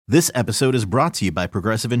This episode is brought to you by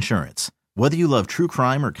Progressive Insurance. Whether you love true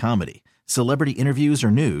crime or comedy, celebrity interviews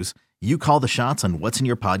or news, you call the shots on what's in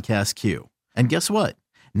your podcast queue. And guess what?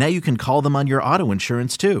 Now you can call them on your auto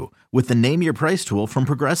insurance too with the Name Your Price tool from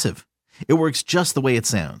Progressive. It works just the way it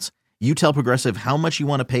sounds. You tell Progressive how much you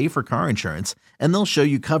want to pay for car insurance, and they'll show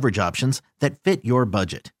you coverage options that fit your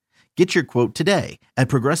budget. Get your quote today at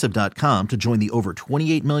Progressive.com to join the over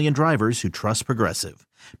 28 million drivers who trust Progressive.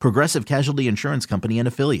 Progressive Casualty Insurance Company and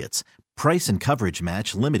Affiliates. Price and coverage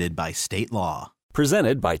match limited by state law.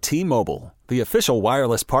 Presented by T-Mobile, the official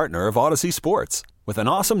wireless partner of Odyssey Sports. With an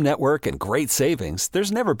awesome network and great savings,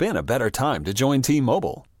 there's never been a better time to join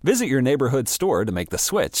T-Mobile. Visit your neighborhood store to make the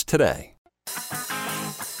switch today.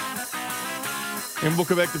 And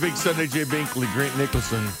welcome back to Big Sunday. Jay Binkley, Grant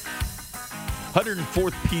Nicholson.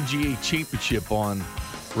 104th PGA Championship on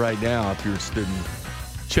right now, if you're interested in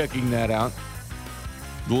checking that out.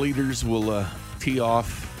 The leaders will tee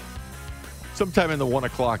off sometime in the 1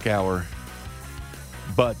 o'clock hour,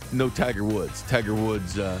 but no Tiger Woods. Tiger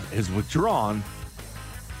Woods has withdrawn.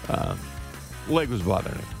 Leg was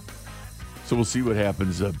bothering him. So we'll see what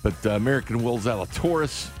happens. But American Will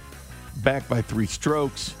Zalatoris back by 3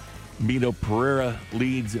 strokes. Mito Pereira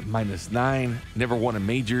leads at -9. Never won a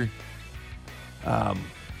major.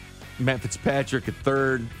 Matt Fitzpatrick at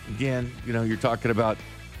 3rd. Again, you know, you're talking about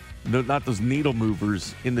not those needle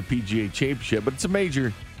movers in the PGA Championship, but it's a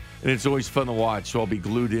major, and it's always fun to watch. So I'll be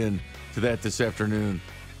glued in to that this afternoon,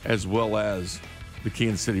 as well as the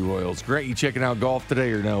Kansas City Royals. Grant, you checking out golf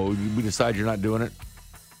today or no? We decide you're not doing it?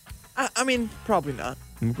 I mean, probably not.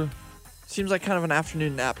 Okay. Seems like kind of an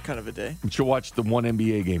afternoon nap kind of a day. But you'll watch the one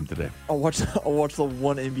NBA game today. I'll watch the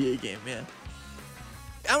one NBA game, man.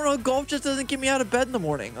 I don't know. Golf just doesn't get me out of bed in the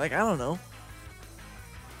morning. Like, I don't know.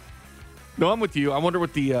 No, I'm with you. I wonder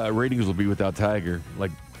what the ratings will be without Tiger.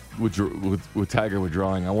 Like with Tiger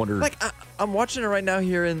withdrawing. I wonder. Like, I'm watching it right now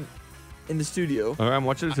here in the studio. All right, I'm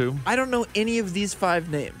watching it too. I don't know any of these 5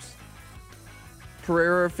 names.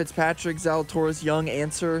 Pereira, Fitzpatrick, Zalatoris, Young,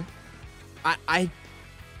 Answer. I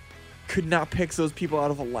could not pick those people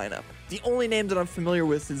out of a lineup. The only name that I'm familiar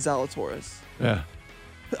with is Zalatoris. Yeah.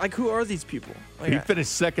 Like, who are these people? Like, He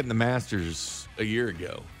finished second in the Masters a year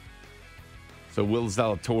ago. So Will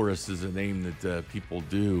Zalatoris is a name that people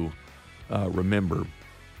do remember.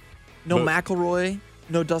 No McIlroy,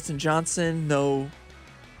 no Dustin Johnson,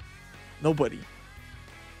 nobody.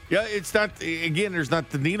 Yeah, it's not, again, there's not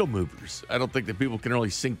the needle movers. I don't think that people can really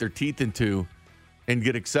sink their teeth into and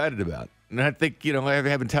get excited about. And I think, you know,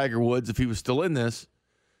 having Tiger Woods, if he was still in this,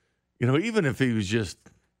 you know, even if he was just,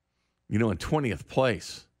 you know, in 20th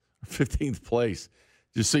place or 15th place,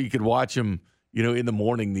 just so you could watch him, you know, in the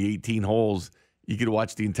morning, the 18 holes, you could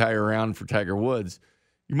watch the entire round for Tiger Woods.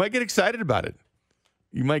 You might get excited about it.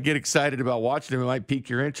 You might get excited about watching him. It might pique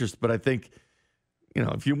your interest. But I think, you know,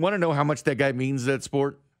 if you want to know how much that guy means to that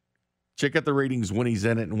sport, check out the ratings when he's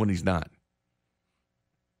in it and when he's not.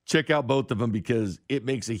 Check out both of them because it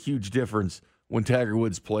makes a huge difference when Tiger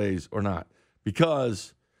Woods plays or not.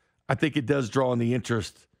 Because I think it does draw in the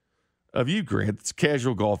interest of you, Grant. It's a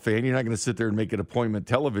casual golf fan. You're not going to sit there and make an appointment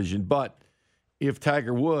television. But if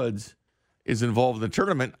Tiger Woods is involved in the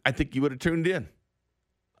tournament, I think you would have tuned in.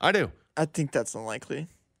 I do. I think that's unlikely.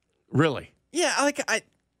 Really? Yeah, I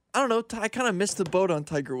don't know. I kind of missed the boat on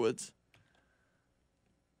Tiger Woods.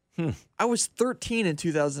 I was 13 in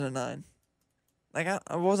 2009. Like,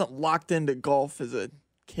 I wasn't locked into golf as a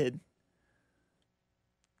kid.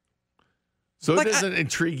 So like, it doesn't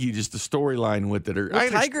intrigue you, just the storyline with it? Or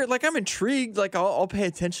Tiger, like, I'm intrigued. Like, I'll pay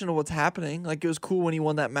attention to what's happening. Like, it was cool when he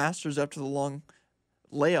won that Masters after the long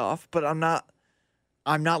layoff, but I'm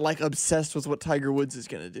not like obsessed with what Tiger Woods is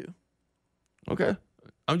going to do. Okay.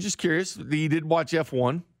 I'm just curious. You did watch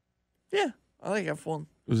F1? Yeah, I like F1. It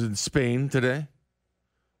was in Spain today.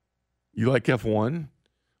 You like F1,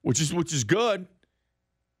 which is good.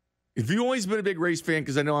 If you've always been a big race fan,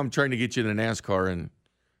 because I know I'm trying to get you into NASCAR, and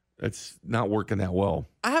that's not working that well.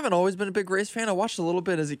 I haven't always been a big race fan. I watched a little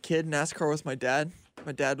bit as a kid, NASCAR with my dad.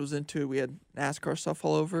 My dad was into it. We had NASCAR stuff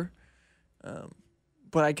all over.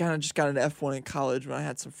 But I kind of just got into F1 in college when I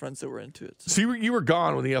had some friends that were into it. So you were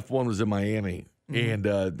gone when the F1 was in Miami, and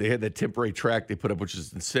they had that temporary track they put up, which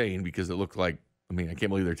is insane because it looked like, I mean, I can't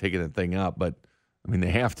believe they're taking that thing up, but, I mean,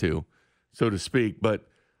 they have to, so to speak. But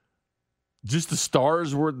just the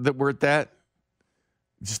stars that were at that,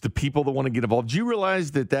 just the people that want to get involved. Do you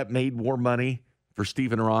realize that made more money for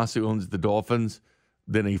Stephen Ross, who owns the Dolphins,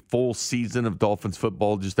 than a full season of Dolphins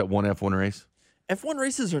football, just that one F1 race? F1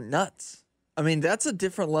 races are nuts. I mean, that's a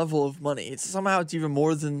different level of money. Somehow it's even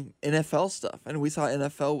more than NFL stuff. And we thought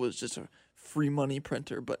NFL was just a free money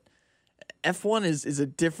printer. But F1 is a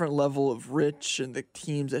different level of rich, and the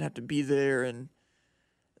teams that have to be there, and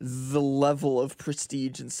the level of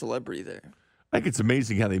prestige and celebrity there. I think it's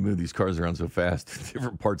amazing how they move these cars around so fast in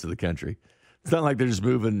different parts of the country. It's not like they're just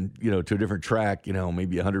moving, to a different track,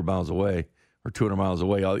 maybe 100 miles away or 200 miles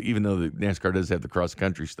away, even though the NASCAR does have the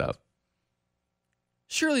cross-country stuff.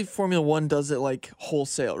 Surely Formula One does it like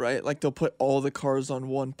wholesale, right? Like they'll put all the cars on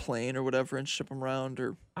one plane or whatever and ship them around.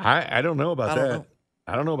 Or I don't know about that. Know.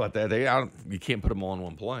 I don't know about that. You can't put them all on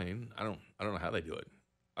one plane. I don't know how they do it.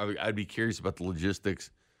 I'd be curious about the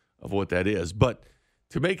logistics of what that is. But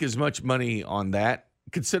to make as much money on that,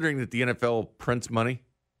 considering that the NFL prints money,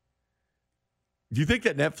 do you think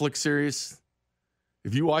that Netflix series,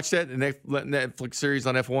 if you watch that Netflix series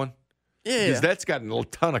on F1? Yeah. Because that's gotten a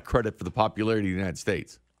ton of credit for the popularity of the United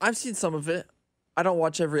States. I've seen some of it. I don't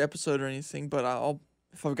watch every episode or anything, but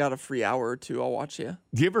if I've got a free hour or two, I'll watch it.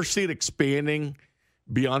 Do you ever see it expanding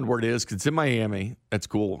beyond where it is? Because it's in Miami. That's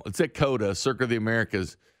cool. It's at COTA, Circuit of the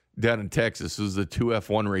Americas, down in Texas. This was the 2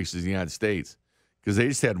 F1 races in the United States. Because they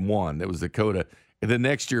just had one. That was the COTA. And then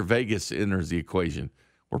next year, Vegas enters the equation.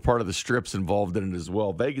 We're part of the strips involved in it as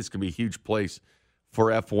well. Vegas can be a huge place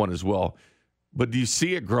for F1 as well. But do you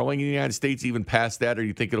see it growing in the United States even past that, or do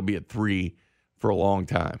you think it'll be at 3 for a long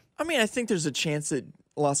time? I mean, I think there's a chance that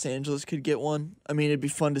Los Angeles could get one. I mean, it'd be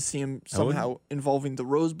fun to see him somehow involving the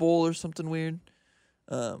Rose Bowl or something weird.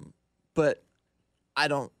 But I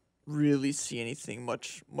don't really see anything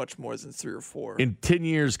much more than 3 or 4. In 10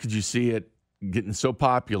 years, could you see it getting so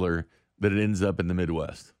popular that it ends up in the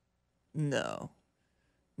Midwest? No,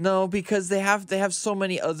 because they have so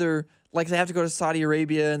many other. Like, they have to go to Saudi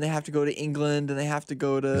Arabia, and they have to go to England, and they have to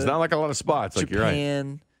go to It's not like a lot of spots.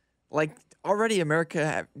 Japan. Like, you're right. Like, already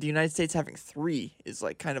the United States having 3 is,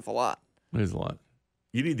 like, kind of a lot. It is a lot.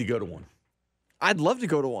 You need to go to one. I'd love to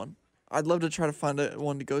go to one. I'd love to try to find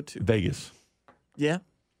one to go to. Vegas. Yeah.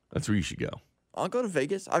 That's where you should go. I'll go to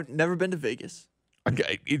Vegas. I've never been to Vegas.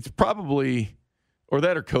 Okay. It's probably, or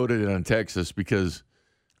that or COTA in Texas, because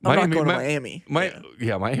I'm not going to Miami.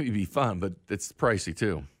 Miami would be fun, but it's pricey,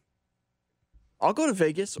 too. I'll go to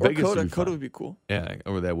Vegas or COTA. COTA would be cool. Yeah,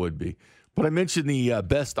 or that would be. But I mentioned the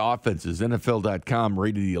best offenses. NFL.com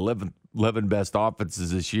rated the 11 best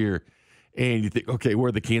offenses this year. And you think, okay, where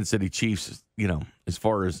are the Kansas City Chiefs, as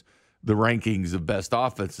far as the rankings of best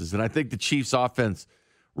offenses? And I think the Chiefs' offense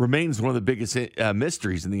remains one of the biggest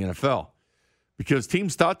mysteries in the NFL, because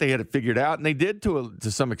teams thought they had it figured out, and they did to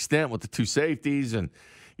some extent with the 2 safeties. And,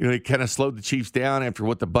 it kind of slowed the Chiefs down after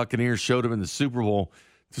what the Buccaneers showed them in the Super Bowl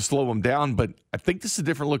to slow them down. But I think this is a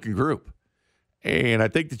different looking group. And I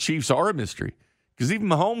think the Chiefs are a mystery. Because even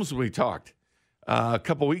Mahomes, when we talked a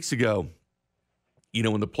couple weeks ago,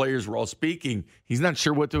 when the players were all speaking, he's not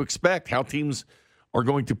sure what to expect, how teams are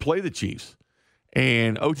going to play the Chiefs.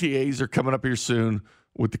 And OTAs are coming up here soon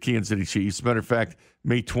with the Kansas City Chiefs. As a matter of fact,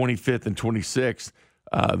 May 25th and 26th,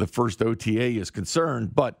 the first OTA is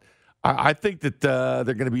concerned. But I think that they're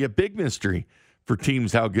going to be a big mystery for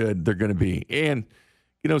teams, how good they're going to be. And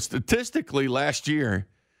statistically, last year,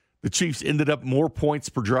 the Chiefs ended up more points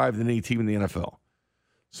per drive than any team in the NFL.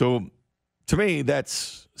 So, to me, that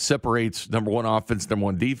separates number 1 offense, number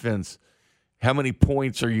 1 defense. How many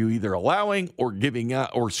points are you either allowing or giving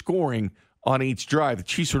out or scoring on each drive? The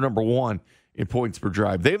Chiefs are number 1 in points per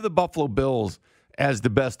drive. They have the Buffalo Bills as the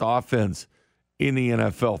best offense in the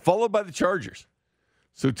NFL, followed by the Chargers.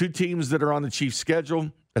 So, 2 teams that are on the Chiefs'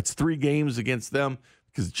 schedule. That's 3 games against them,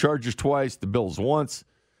 because the Chargers twice, the Bills once.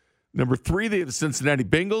 Number 3, they have the Cincinnati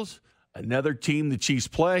Bengals, another team the Chiefs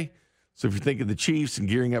play. So if you're thinking the Chiefs and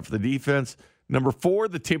gearing up for the defense. Number 4,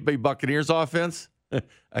 the Tampa Bay Buccaneers offense.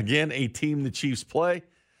 Again, a team the Chiefs play.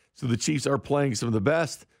 So the Chiefs are playing some of the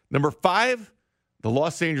best. Number 5, the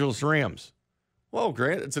Los Angeles Rams. Whoa,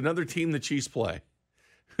 Grant, it's another team the Chiefs play.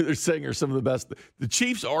 They're saying are some of the best. The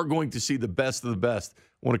Chiefs are going to see the best of the best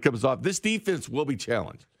when it comes off. This defense will be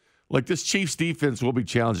challenged. Like, this Chiefs defense will be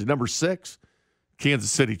challenged. Number 6,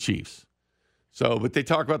 Kansas City Chiefs. So, but they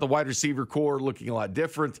talk about the wide receiver core looking a lot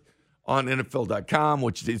different on NFL.com,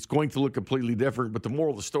 which is going to look completely different. But the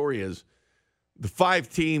moral of the story is the 5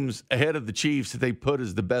 teams ahead of the Chiefs that they put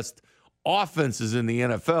as the best offenses in the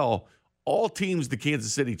NFL, all teams the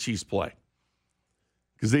Kansas City Chiefs play,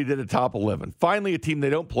 because they did a top 11. Finally, a team they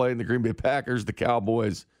don't play in the Green Bay Packers, the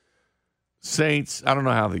Cowboys, Saints. I don't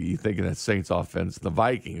know how you think of that Saints offense. The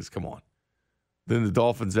Vikings, come on. Then the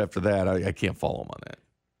Dolphins after that. I can't follow them on that.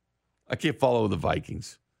 I can't follow the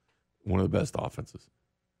Vikings, one of the best offenses.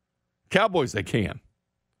 Cowboys, I can.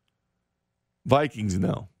 Vikings,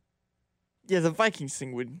 no. Yeah, the Vikings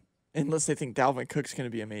thing would unless they think Dalvin Cook's going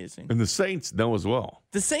to be amazing. And the Saints know as well.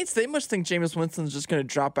 The Saints, they must think Jameis Winston's just going to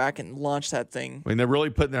drop back and launch that thing. I mean, they're really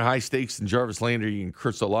putting their high stakes in Jarvis Landry and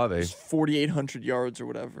Chris Olave. 4,800 yards or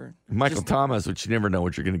whatever. Michael Thomas, which you never know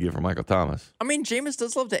what you're going to get from Michael Thomas. I mean, Jameis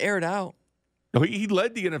does love to air it out. No, he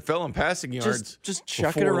led the NFL in passing yards just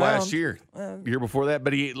chuck it around. last year. Year before that,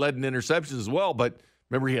 but he led in interceptions as well. But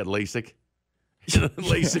remember, he had LASIK.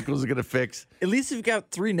 LASIK was going to fix. At least you've got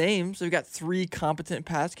 3 names. You've got 3 competent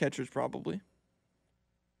pass catchers probably.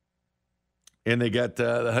 And they got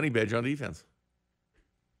the honey badger on defense.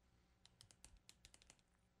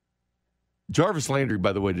 Jarvis Landry,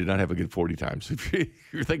 by the way, did not have a good 40 times. If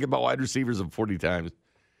you're thinking about wide receivers of 40 times,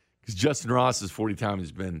 because Justin Ross's 40 times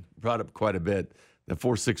has been brought up quite a bit. The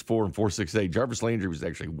 4.64 and 4.68. Jarvis Landry was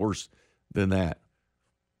actually worse than that.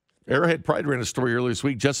 Arrowhead Pride ran a story earlier this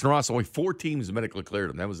week. Justin Ross, only 4 teams medically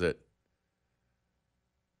cleared him. That was it.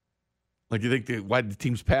 Like, you think, why did the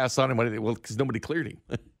teams pass on him? Well, because nobody cleared him.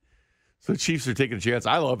 So the Chiefs are taking a chance.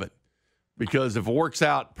 I love it. Because if it works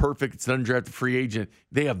out perfect, it's an undrafted free agent,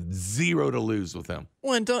 they have 0 to lose with him.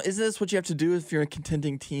 Well, and isn't this what you have to do if you're a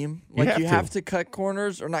contending team? Like, you have to cut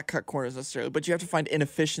corners, or not cut corners necessarily, but you have to find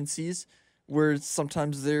inefficiencies where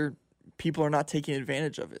sometimes people are not taking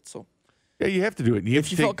advantage of it. So yeah, you have to do it. If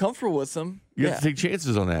you felt comfortable with them, you have to take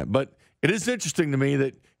chances on that. But it is interesting to me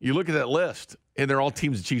that you look at that list, and they're all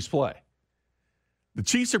teams the Chiefs play. The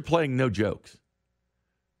Chiefs are playing no jokes.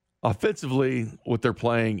 Offensively, what they're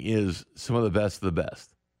playing is some of the best of the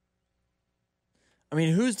best. I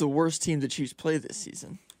mean, who's the worst team the Chiefs play this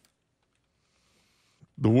season?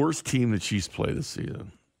 The worst team the Chiefs play this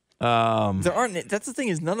season. There aren't. That's the thing,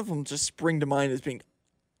 is none of them just spring to mind as being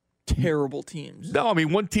terrible teams. No, I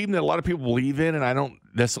mean, one team that a lot of people believe in, and I don't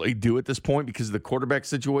necessarily do at this point because of the quarterback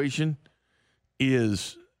situation,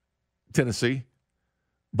 is Tennessee.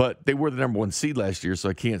 But they were the number 1 seed last year, so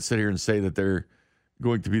I can't sit here and say that they're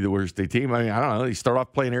going to be the worst day team. I mean, I don't know. They start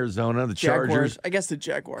off playing Arizona, the Chargers. I guess the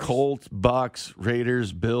Jaguars. Colts, Bucks,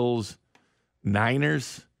 Raiders, Bills,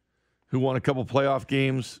 Niners, who won a couple playoff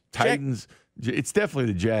games, Titans. It's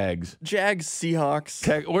definitely the Jags. Jags,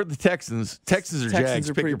 Seahawks. Or the Texans. Texans or Jags.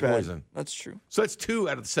 Are Pick your bad. poison. That's true. So that's 2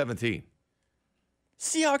 out of the 17.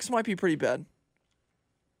 Seahawks might be pretty bad.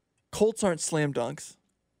 Colts aren't slam dunks.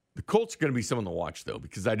 The Colts are going to be someone to watch, though,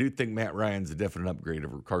 because I do think Matt Ryan's a definite upgrade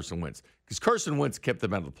over Carson Wentz. Because Carson Wentz kept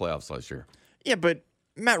them out of the playoffs last year. Yeah, but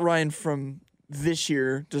Matt Ryan from this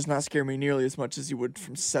year does not scare me nearly as much as he would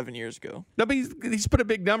from 7 years ago. No, but he's put up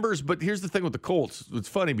big numbers, but here's the thing with the Colts. It's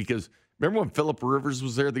funny because remember when Phillip Rivers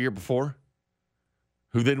was there the year before?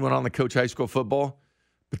 Who then went on to coach high school football?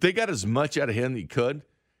 But they got as much out of him that he could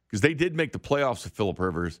because they did make the playoffs with Phillip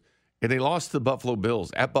Rivers, and they lost to the Buffalo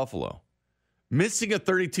Bills at Buffalo. Missing a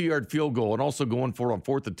 32-yard field goal and also going for it on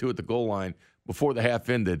 4th and 2 at the goal line before the half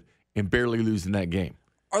ended and barely losing that game.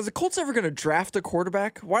 Are the Colts ever going to draft a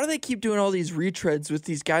quarterback? Why do they keep doing all these retreads with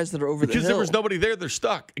these guys that are over the hill? Because there was nobody there. They're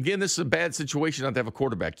stuck. Again, this is a bad situation not to have a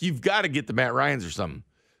quarterback. You've got to get the Matt Ryans or something.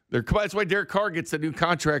 That's why Derek Carr gets a new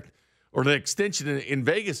contract or the extension in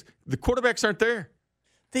Vegas. The quarterbacks aren't there.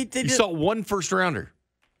 You saw 1 first-rounder.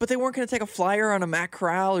 But they weren't going to take a flyer on a Matt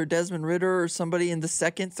Corral or Desmond Ridder or somebody in the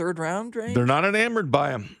 2nd, 3rd round, right? They're not enamored by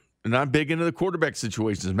him. They're not big into the quarterback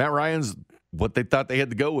situations. Matt Ryan's what they thought they had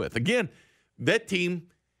to go with. Again, that team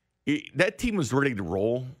was ready to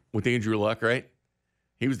roll with Andrew Luck, right?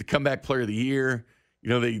 He was the comeback player of the year. You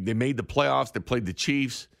know, they made the playoffs. They played the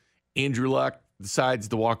Chiefs. Andrew Luck decides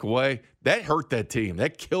to walk away. That hurt that team.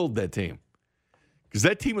 That killed that team. Because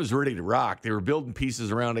that team was ready to rock. They were building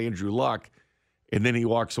pieces around Andrew Luck. And then he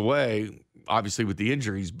walks away, obviously, with the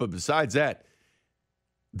injuries. But besides that,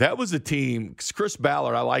 that was a team. Chris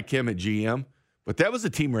Ballard, I like him at GM, but that was a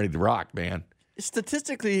team ready to rock, man.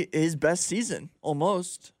 Statistically, his best season,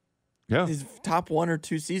 almost. Yeah. His top 1 or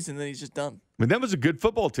 2 season, then he's just done. I mean, that was a good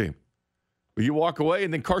football team. But you walk away,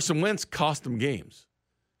 and then Carson Wentz cost them games.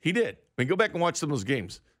 He did. I mean, go back and watch some of those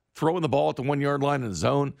games. Throwing the ball at the 1-yard line in the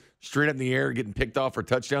zone, straight up in the air, getting picked off for a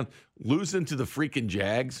touchdown, losing to the freaking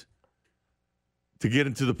Jags to get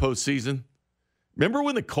into the postseason. Remember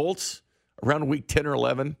when the Colts, around week 10 or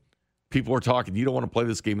 11, people were talking, you don't want to play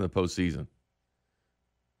this game in the postseason.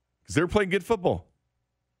 Because they were playing good football.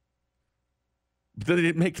 But then they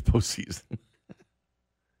didn't make the postseason.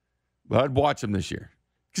 But I'd watch them this year.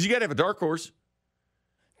 Because you got to have a dark horse.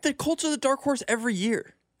 The Colts are the dark horse every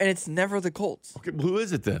year, and it's never the Colts. Okay, who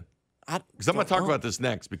is it then? Because I'm going to talk about this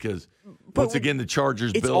next because, once again, the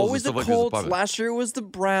Chargers, it's Bills, always and the stuff Colts. like this. Last year it was the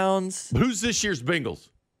Browns. But who's this year's Bengals?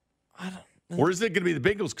 I don't know. Or is it going to be the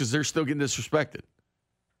Bengals because they're still getting disrespected?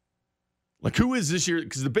 Like, who is this year?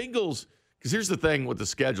 Because the Bengals, because here's the thing with the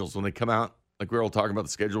schedules when they come out like we were all talking about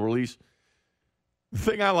the schedule release. The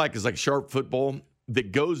thing I like is like sharp football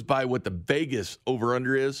that goes by what the Vegas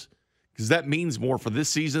over-under is, because that means more for this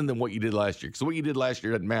season than what you did last year. Because what you did last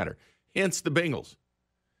year doesn't matter. Hence the Bengals.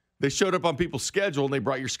 They showed up on people's schedule, and they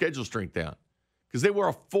brought your schedule strength down because they were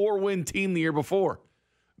a 4-win team the year before.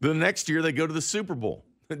 The next year, they go to the Super Bowl.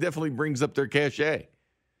 It definitely brings up their cachet.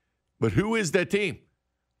 But who is that team?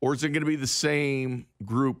 Or is it going to be the same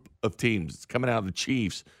group of teams? It's coming out of the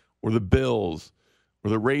Chiefs or the Bills or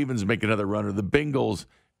the Ravens make another run or the Bengals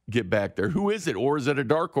get back there. Who is it? Or is it a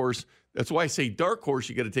dark horse? That's why I say dark horse,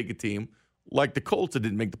 you got to take a team like the Colts that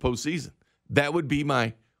didn't make the postseason. That would be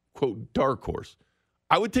my, quote, dark horse.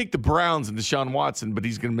 I would take the Browns and Deshaun Watson, but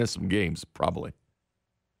he's going to miss some games, probably.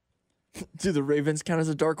 Do the Ravens count as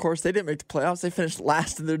a dark horse? They didn't make the playoffs. They finished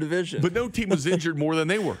last in their division. But no team was injured more than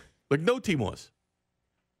they were. Like, no team was.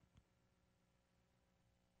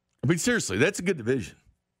 I mean, seriously, that's a good division.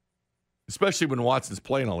 Especially when Watson's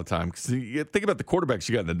playing all the time. Because think about the quarterbacks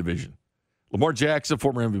you got in the division. Lamar Jackson,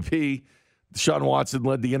 former MVP. Deshaun Watson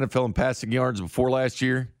led the NFL in passing yards before last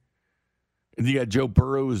year. And you got Joe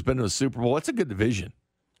Burrow, who's been to a Super Bowl. That's a good division.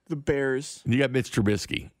 The Bears. And you got Mitch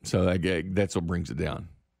Trubisky. So that's what brings it down.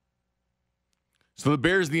 So the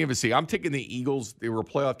Bears in the NFC. I'm taking the Eagles. They were a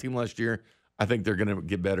playoff team last year. I think they're going to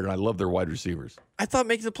get better, and I love their wide receivers. I thought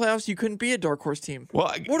making the playoffs, you couldn't be a dark horse team.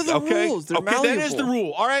 Well, what are the rules? They're malleable. That is the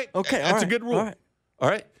rule. All right. Okay, that's a good rule. All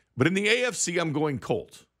right. But in the AFC, I'm going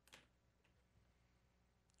Colts.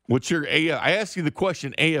 What's your AFC? I asked you the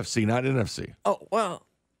question AFC, not NFC. Oh, well.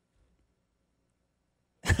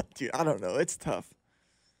 Dude, I don't know. It's tough.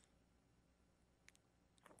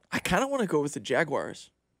 I kind of want to go with the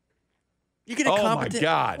Jaguars. You get a competent, my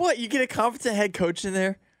God. What? You get a competent head coach in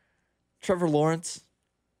there? Trevor Lawrence.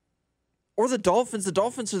 Or the Dolphins. The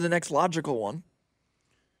Dolphins are the next logical one.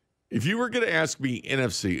 If you were going to ask me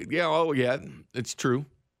NFC, yeah, it's true.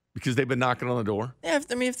 Because they've been knocking on the door. Yeah,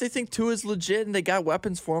 if they think Tua's legit and they got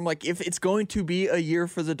weapons for him, like if it's going to be a year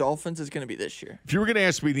for the Dolphins, it's going to be this year. If you were going to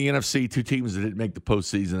ask me the NFC, two teams that didn't make the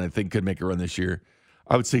postseason I think could make a run this year,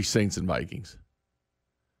 I would say Saints and Vikings.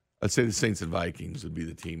 I'd say the Saints and Vikings would be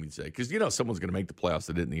the team you'd say. Because, someone's going to make the playoffs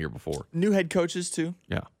that didn't the year before. New head coaches, too.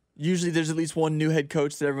 Yeah. Usually there's at least one new head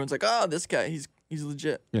coach that everyone's like, oh, this guy, he's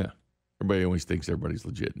legit. Yeah. Everybody always thinks everybody's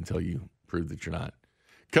legit until you prove that you're not.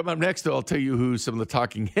 Coming up next, I'll tell you who some of the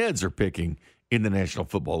talking heads are picking in the National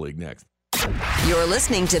Football League next. You're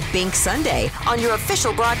listening to Bink Sunday on your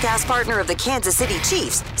official broadcast partner of the Kansas City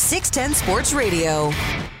Chiefs, 610 Sports Radio.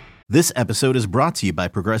 This episode is brought to you by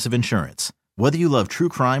Progressive Insurance. Whether you love true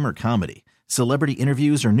crime or comedy, celebrity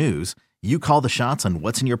interviews or news, you call the shots on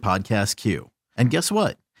what's in your podcast queue. And guess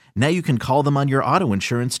what? Now you can call them on your auto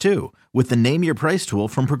insurance too with the Name Your Price tool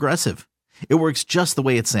from Progressive. It works just the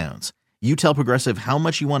way it sounds. You tell Progressive how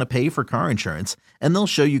much you want to pay for car insurance, and they'll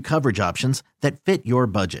show you coverage options that fit your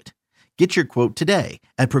budget. Get your quote today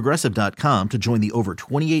at Progressive.com to join the over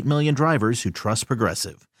 28 million drivers who trust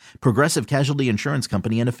Progressive. Progressive Casualty Insurance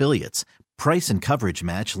Company and Affiliates. Price and coverage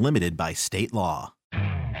match limited by state law.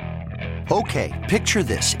 Okay, picture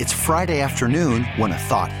this. It's Friday afternoon when a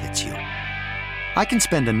thought hits you. I can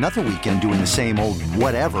spend another weekend doing the same old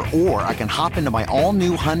whatever, or I can hop into my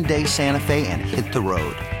all-new Hyundai Santa Fe and hit the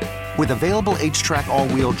road. With available H-Track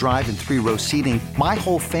all-wheel drive and 3-row seating, my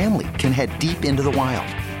whole family can head deep into the wild.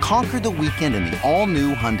 Conquer the weekend in the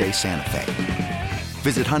all-new Hyundai Santa Fe.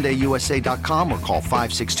 Visit HyundaiUSA.com or call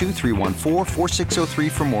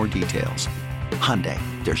 562-314-4603 for more details. Hyundai,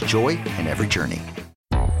 there's joy in every journey.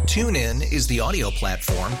 TuneIn is the audio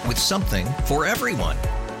platform with something for everyone.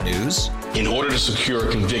 News. In order to secure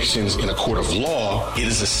convictions in a court of law, it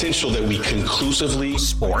is essential that we conclusively.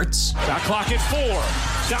 Sports. Shot clock at 4.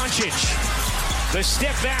 Doncic. The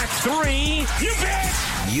step back 3. You bet.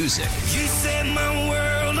 Music. You set my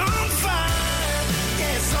world on fire.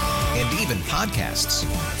 Yes, and even podcasts.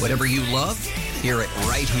 Whatever you love, hear it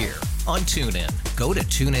right here on TuneIn. Go to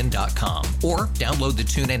TuneIn.com or download the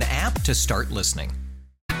TuneIn app to start listening.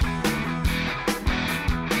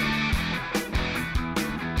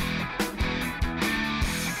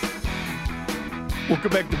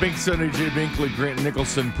 Welcome back to Bink Sunday. Jay Binkley, Grant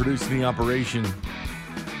Nicholson producing the operation.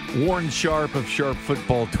 Warren Sharp of Sharp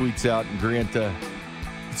Football tweets out, and Grant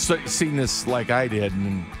seen this like I did,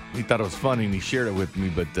 and he thought it was funny, and he shared it with me.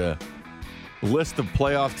 But the list of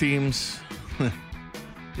playoff teams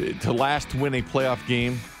to last win a playoff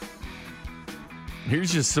game.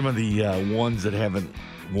 Here's just some of the ones that haven't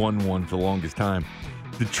won one for the longest time.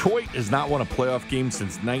 Detroit has not won a playoff game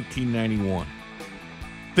since 1991.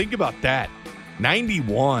 Think about that.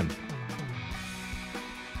 91.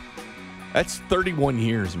 That's 31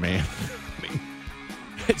 years, man. I mean,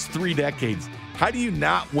 It's 3 decades. How do you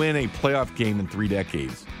not win a playoff game in 3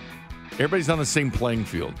 decades? Everybody's on the same playing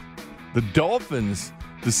field. The Dolphins,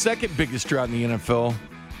 the second biggest drought in the NFL,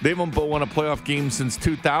 they haven't won a playoff game since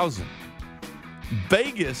 2000.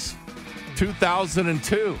 Vegas,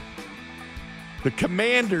 2002. The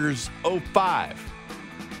Commanders, 05.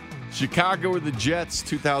 Chicago or the Jets,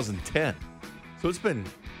 2010. So it's been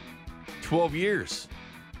 12 years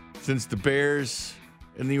since the Bears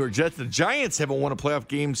and the New York Jets. The Giants haven't won a playoff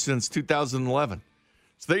game since 2011.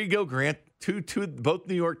 So there you go, Grant. Both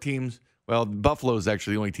New York teams. Well, Buffalo is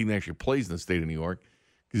actually the only team that actually plays in the state of New York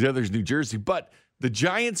because the other is New Jersey. But the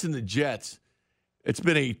Giants and the Jets, it's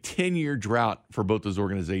been a 10-year drought for both those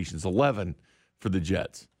organizations, 11 for the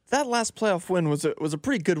Jets. That last playoff win was a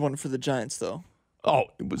pretty good one for the Giants, though. Oh,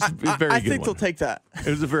 it was a very good one. I think they'll take that. It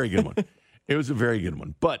was a very good one. It was a very good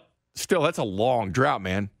one. But still, that's a long drought,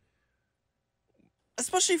 man.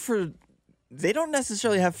 Especially they don't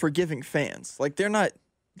necessarily have forgiving fans. Like they're not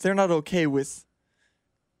okay with.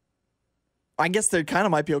 I guess they kind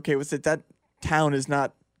of might be okay with it. That town has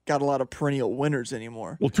not got a lot of perennial winners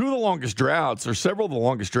anymore. Well, two of the longest droughts, or several of the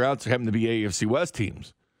longest droughts, happen to be AFC West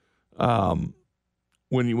teams. When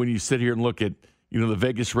you sit here and look at the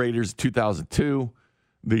Vegas Raiders 2002,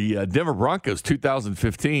 the Denver Broncos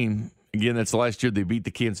 2015. Again, that's the last year they beat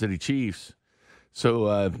the Kansas City Chiefs.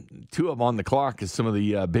 So two of them on the clock is some of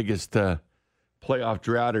the biggest playoff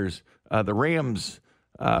droughters. The Rams,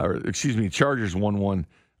 Chargers won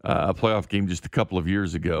a playoff game just a couple of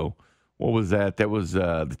years ago. What was that? That was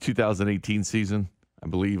the 2018 season, I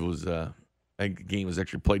believe. It was I think the game was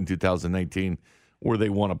actually played in 2019 where they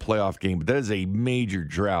won a playoff game. But that is a major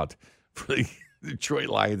drought for the Detroit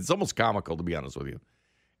Lions. It's almost comical, to be honest with you.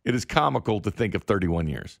 It is comical to think of 31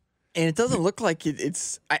 years. And it doesn't look like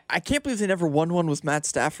it's. I can't believe they never won one with Matt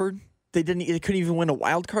Stafford. They couldn't even win a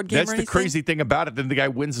wild card game. That's the crazy thing about it. Then the guy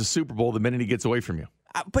wins the Super Bowl the minute he gets away from you.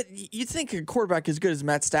 But you think a quarterback as good as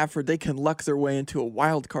Matt Stafford, they can luck their way into a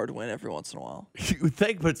wild card win every once in a while. You would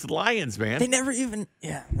think, but it's the Lions, man. They never even.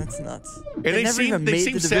 Yeah, that's nuts. And they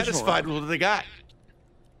seem satisfied with what they got.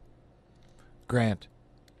 Grant.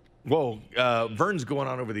 Whoa, Vern's going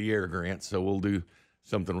on over the air, Grant. So we'll do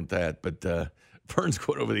something with that. But Vern's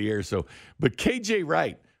going over the air. But KJ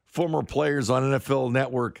Wright, former players on NFL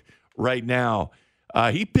Network right now,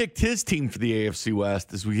 he picked his team for the AFC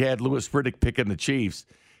West as we had Louis Riddick picking the Chiefs.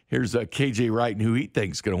 Here's KJ Wright and who he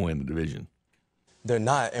thinks is going to win the division. They're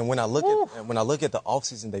not. And when I look at the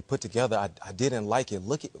offseason they put together, I didn't like it.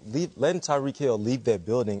 Letting Tyreek Hill leave that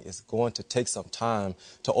building is going to take some time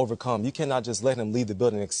to overcome. You cannot just let him leave the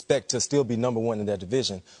building and expect to still be number one in that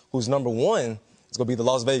division. Who's number one? It's going to be the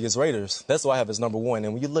Las Vegas Raiders. That's why I have as number one.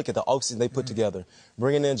 And when you look at the offseason they put together,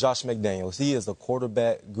 bringing in Josh McDaniels, he is a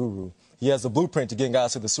quarterback guru. He has the blueprint to get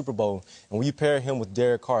guys to the Super Bowl. And when you pair him with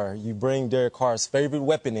Derek Carr, you bring Derek Carr's favorite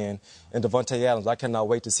weapon in Devontae Adams. I cannot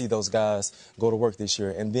wait to see those guys go to work this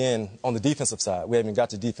year. And then on the defensive side, we haven't got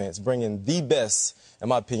to defense. Bringing the best, in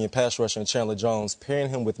my opinion, pass rusher in Chandler Jones, pairing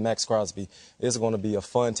him with Max Crosby is going to be a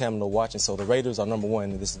fun tandem to watch. And so the Raiders are number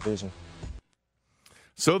one in this division.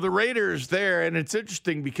 So the Raiders there, and it's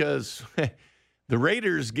interesting because the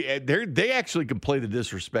Raiders, they actually can play the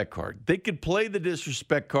disrespect card. They could play the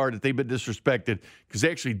disrespect card if they've been disrespected because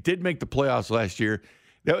they actually did make the playoffs last year.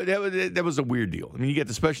 That was a weird deal. I mean, you get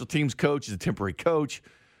the special teams coach, he's a temporary coach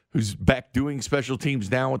who's back doing special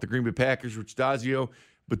teams now with the Green Bay Packers, Rich Dazio.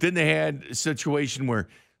 But then they had a situation where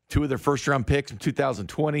two of their first-round picks in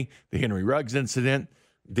 2020, the Henry Ruggs incident,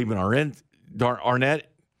 David Arnett,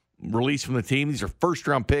 released from the team. These are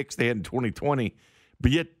first-round picks they had in 2020,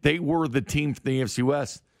 but yet they were the team from the AFC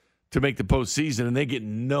West to make the postseason, and they get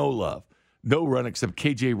no love, no run, except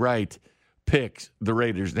KJ Wright picks the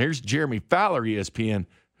Raiders. And here's Jeremy Fowler, ESPN,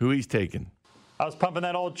 who he's taking. I was pumping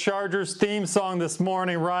that old Chargers theme song this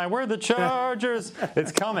morning, Ryan. We're the Chargers.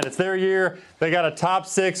 It's coming. It's their year. They got a top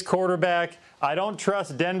 6 quarterback. I don't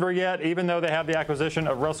trust Denver yet, even though they have the acquisition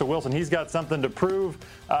of Russell Wilson. He's got something to prove.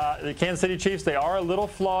 The Kansas City Chiefs, they are a little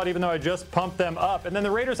flawed, even though I just pumped them up. And then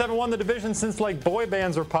the Raiders haven't won the division since, boy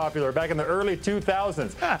bands were popular back in the early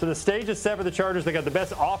 2000s. So the stage is set for the Chargers. They got the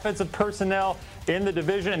best offensive personnel in the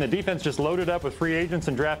division, and the defense just loaded up with free agents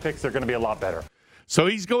and draft picks. They're going to be a lot better. So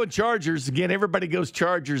he's going Chargers. Again, everybody goes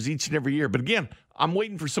Chargers each and every year. But again, I'm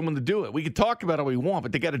waiting for someone to do it. We can talk about it all we want,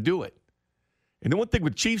 but they got to do it. And the one thing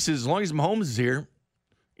with Chiefs is as long as Mahomes is here,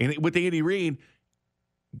 and with Andy Reid,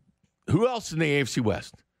 who else in the AFC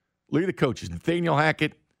West? Look at the coaches. Nathaniel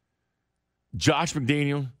Hackett, Josh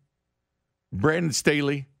McDaniel, Brandon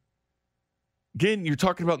Staley. Again, you're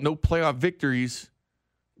talking about no playoff victories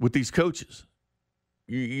with these coaches.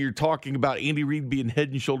 You're talking about Andy Reid being head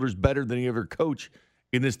and shoulders better than any other coach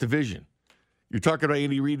in this division. You're talking about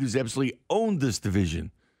Andy Reid, who's absolutely owned this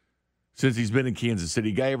division since he's been in Kansas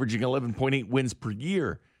City. Guy averaging 11.8 wins per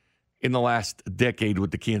year in the last decade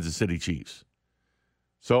with the Kansas City Chiefs.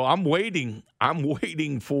 So I'm waiting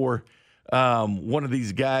for one of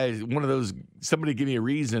these guys, somebody to give me a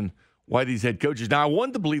reason why these head coaches. Now, I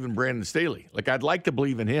want to believe in Brandon Staley. Like, I'd like to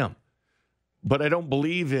believe in him. But I don't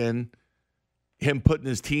believe in him putting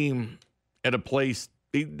his team at a place.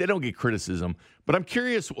 They don't get criticism. But I'm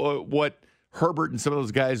curious what Herbert and some of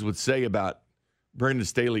those guys would say about Brandon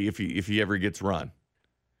Staley if he ever gets run.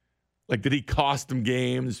 Like, did he cost him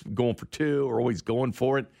games going for two or always going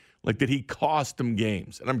for it? Like, did he cost him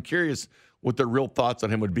games? And I'm curious what their real thoughts on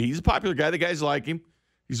him would be. He's a popular guy. The guys like him.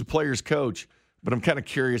 He's a player's coach. But I'm kind of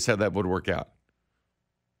curious how that would work out.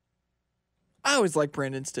 I always like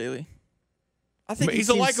Brandon Staley. I think he's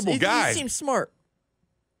a likable guy. He seems smart.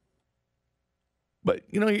 But,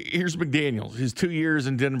 here's McDaniels. His 2 years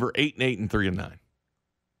in Denver, 8-8 and 3-9.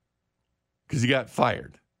 Because he got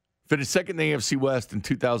fired. Finished second in the AFC West in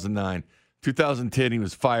 2009. 2010, he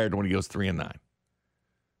was fired when he goes 3-9.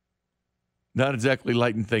 Not exactly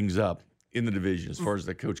lighting things up in the division as far as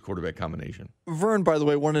the coach-quarterback combination. Vern, by the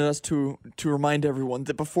way, wanted us to remind everyone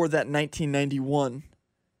that before that 1991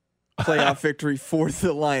 playoff victory for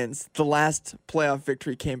the Lions, the last playoff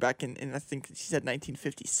victory came back in I think she said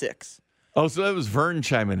 1956. Oh, so that was Vern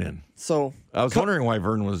chiming in. So I was wondering why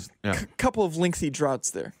Vern was. Yeah. Couple of lengthy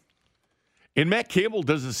droughts there. And Matt Campbell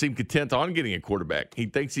doesn't seem content on getting a quarterback. He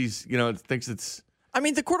thinks it's. I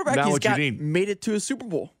mean, the quarterback he's got made it to a Super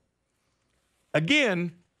Bowl.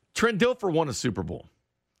 Again, Trent Dilfer won a Super Bowl.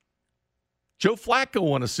 Joe Flacco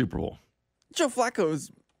won a Super Bowl. Joe Flacco is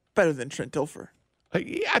better than Trent Dilfer.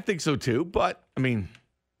 Yeah, I think so too. But I mean,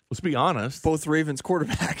 let's be honest. Both Ravens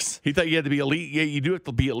quarterbacks. He thought you had to be elite. Yeah, you do have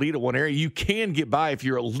to be elite at one area. You can get by if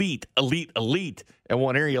you're elite at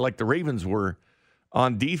one area, like the Ravens were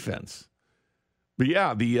on defense. But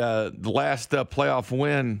yeah, the last playoff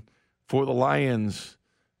win for the Lions,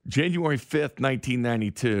 January 5th,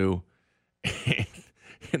 1992.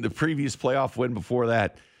 And the previous playoff win before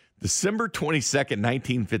that, December 22nd,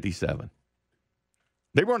 1957.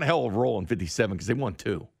 They were on a hell of a roll in 57 because they won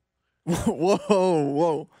 2.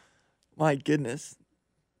 Whoa. My goodness.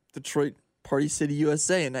 Detroit, Party City,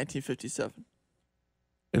 USA in 1957.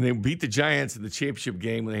 And they beat the Giants in the championship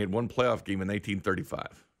game when they had one playoff game in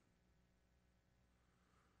 1935.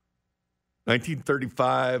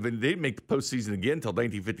 1935, and they didn't make the postseason again until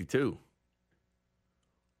 1952.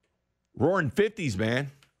 Roaring 50s,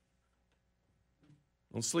 man.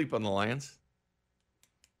 Don't sleep on the Lions.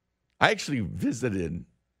 I actually visited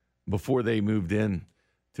before they moved in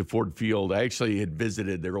to Ford Field. I actually had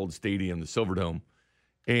visited their old stadium, the Silverdome.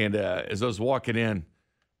 And as I was walking in,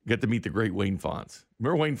 got to meet the great Wayne Fontes.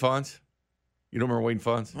 Remember Wayne Fontes? You don't remember Wayne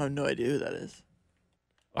Fontes? I have no idea who that is.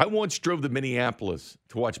 I once drove to Minneapolis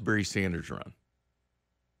to watch Barry Sanders run.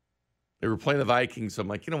 They were playing the Vikings, so I'm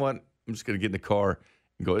like, you know what? I'm just going to get in the car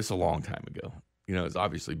and go, it's a long time ago. It's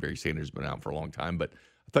obviously Barry Sanders has been out for a long time, but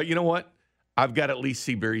I thought, you know what? I've got to at least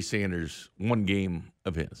see Barry Sanders one game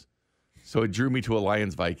of his. So it drew me to a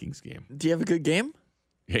Lions-Vikings game. Do you have a good game?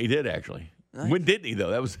 Yeah, he did, actually. Nice. When didn't he,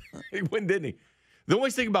 though? When didn't he? The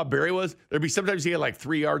only thing about Barry was there'd be sometimes he had like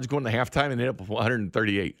 3 yards going to halftime and ended up with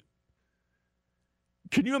 138.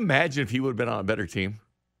 Can you imagine if he would have been on a better team?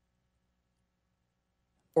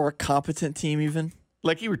 Or a competent team, even?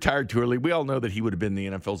 Like, he retired too early. We all know that he would have been the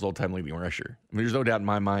NFL's all-time leading rusher. I mean, there's no doubt in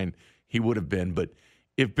my mind he would have been. But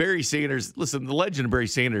if Barry Sanders, listen, the legend of Barry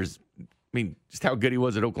Sanders, I mean, just how good he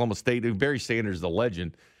was at Oklahoma State. Barry Sanders is the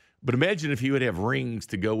legend. But imagine if he would have rings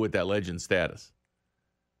to go with that legend status.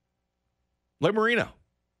 Like Marino.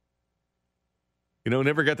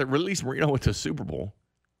 Never got that. At least Marino went to a Super Bowl.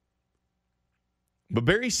 But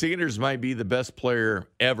Barry Sanders might be the best player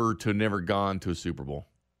ever to never gone to a Super Bowl.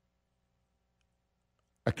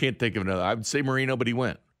 I can't think of another. I would say Marino, but he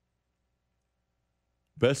went.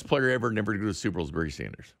 Best player ever never to go to the Super Bowl is Barry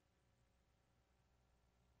Sanders.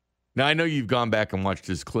 Now, I know you've gone back and watched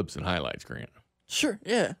his clips and highlights, Grant. Sure,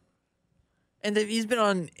 yeah. And he's been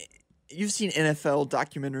on, you've seen NFL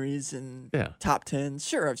documentaries and top 10s.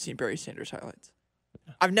 Sure, I've seen Barry Sanders highlights.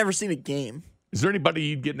 I've never seen a game. Is there anybody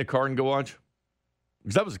you'd get in the car and go watch?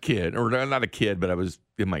 Because I was a kid, or not a kid, but I was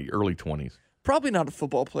in my early 20s. Probably not a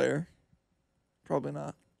football player. Probably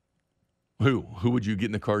not. Who? Who would you get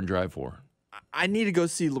in the car and drive for? I need to go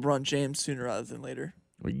see LeBron James sooner rather than later.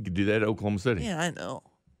 Well, you could do that at Oklahoma City. Yeah, I know.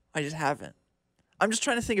 I just haven't. I'm just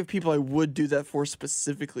trying to think of people I would do that for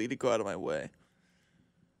specifically to go out of my way.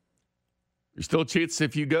 There's still a chance to see a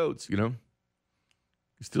few goats, You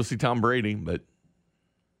still see Tom Brady, but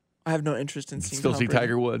I have no interest in seeing Still Tom see Brady.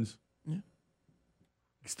 Tiger Woods. Yeah.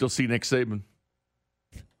 Still see Nick Saban.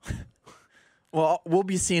 Well, we'll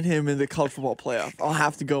be seeing him in the college football playoff. I'll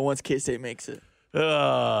have to go once K-State makes it.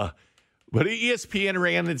 But ESPN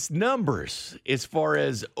ran its numbers as far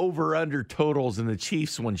as over-under totals, and the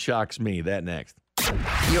Chiefs one shocks me. That next.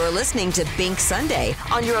 You're listening to Bink Sunday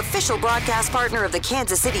on your official broadcast partner of the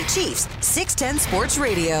Kansas City Chiefs, 610 Sports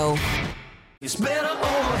Radio.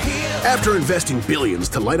 After investing billions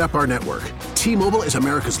to light up our network, T-Mobile is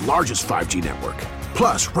America's largest 5G network.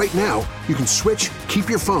 Plus, right now, you can switch, keep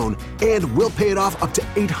your phone, and we'll pay it off up to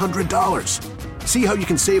 $800. See how you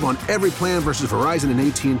can save on every plan versus Verizon and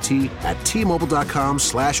AT&T at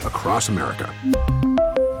T-Mobile.com/across America.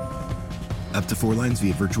 Up to 4 lines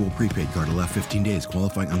via virtual prepaid card. Allow 15 days.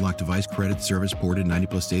 Qualifying unlocked device credit service ported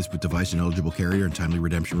 90+ days with device and eligible carrier and timely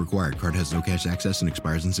redemption required. Card has no cash access and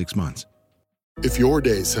expires in 6 months. If your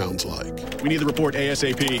day sounds like, we need the report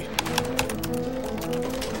ASAP,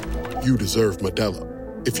 you deserve Modelo.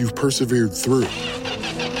 If you've persevered through,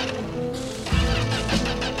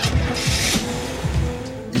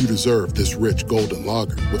 you deserve this rich golden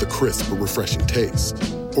lager with a crisp but refreshing taste.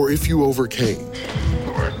 Or if you overcame, 2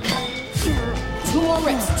 more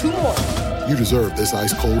reps, 2 more. You deserve this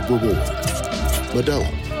ice-cold reward. Modelo,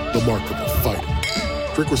 the mark of a fighter.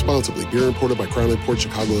 Drink responsibly. Beer imported by Crown Port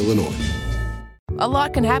Chicago, Illinois. A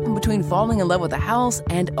lot can happen between falling in love with a house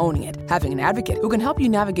and owning it. Having an advocate who can help you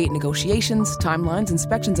navigate negotiations, timelines,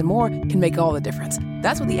 inspections, and more can make all the difference.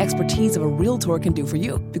 That's what the expertise of a Realtor can do for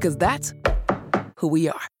you, because that's who we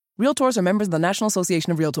are. Realtors are members of the National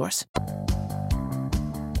Association of Realtors.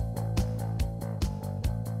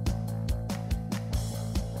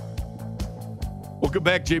 Welcome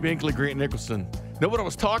back, Jay Binkley, Grant Nicholson. Now, what I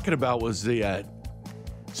was talking about was the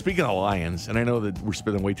speaking of Lions, and I know that we're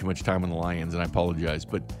spending way too much time on the Lions, and I apologize,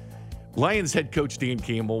 but Lions head coach Dan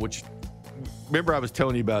Campbell, which, remember I was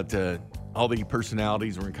telling you about all the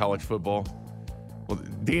personalities were in college football? Well,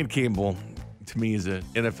 Dan Campbell, to me, is an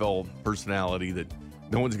NFL personality that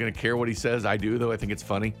no one's going to care what he says. I do, though. I think it's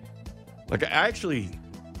funny. Like, I actually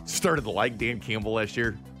started to like Dan Campbell last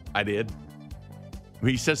year. I did. I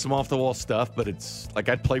mean, he says some off-the-wall stuff, but it's like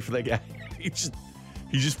I'd play for that guy. He's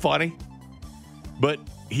just funny. But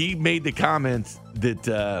he made the comment that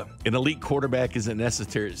an elite quarterback isn't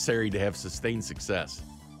necessary to have sustained success,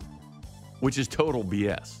 which is total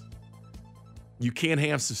BS. You can't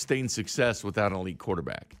have sustained success without an elite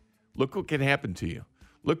quarterback. Look what can happen to you.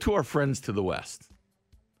 Look to our friends to the west,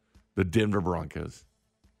 the Denver Broncos.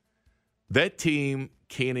 That team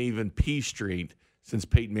can't even pee straight since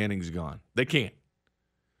Peyton Manning's gone. They can't.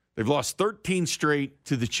 They've lost 13 straight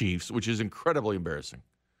to the Chiefs, which is incredibly embarrassing.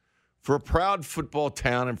 For a proud football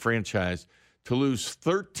town and franchise to lose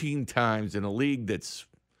 13 times in a league that's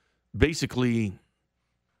basically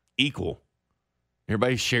equal.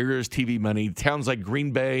 Everybody shares TV money. Towns like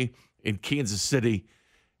Green Bay and Kansas City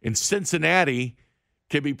and Cincinnati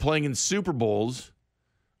can be playing in Super Bowls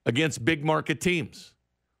against big market teams.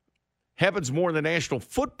 Happens more in the National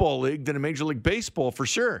Football League than in Major League Baseball for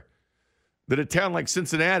sure. That a town like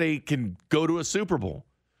Cincinnati can go to a Super Bowl.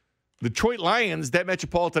 The Detroit Lions, that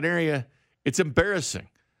metropolitan area, it's embarrassing.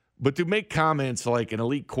 But to make comments like an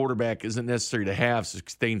elite quarterback isn't necessary to have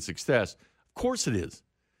sustained success, of course it is.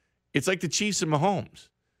 It's like the Chiefs and Mahomes.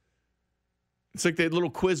 It's like that little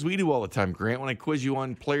quiz we do all the time, Grant, when I quiz you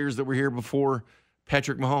on players that were here before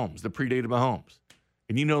Patrick Mahomes, that predated Mahomes.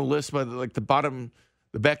 And you know the list by the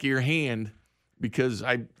back of your hand because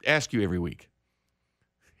I ask you every week.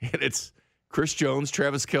 And it's Chris Jones,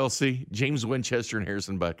 Travis Kelce, James Winchester, and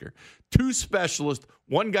Harrison Butker. 2 specialists,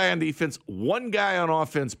 1 guy on defense, 1 guy on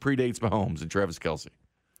offense predates Mahomes and Travis Kelce.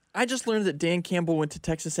 I just learned that Dan Campbell went to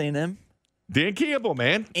Texas A&M. Dan Campbell,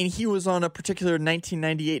 man. And he was on a particular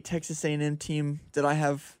 1998 Texas A&M team that I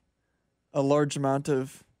have a large amount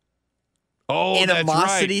of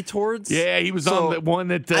animosity towards. Yeah, he was on the one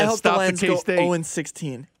that I hope stopped the Lions K-State. go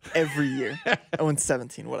 0-16 every year.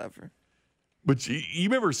 0-17, whatever. But you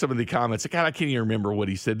remember some of the comments. God, I can't even remember what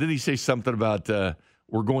he said. Did he say something about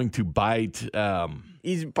we're going to bite?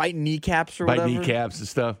 He's biting kneecaps or whatever. Bite kneecaps and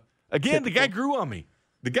stuff. Again, The guy grew on me.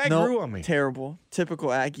 Grew on me. Terrible.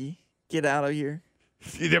 Typical Aggie. Get out of here.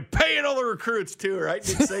 They're paying all the recruits too, right,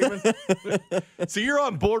 Nick Saban? So you're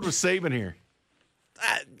on board with Saban here.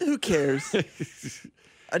 Who cares?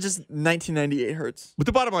 1998 hurts. But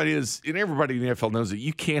the bottom line is, and everybody in the NFL knows that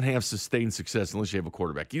you can't have sustained success unless you have a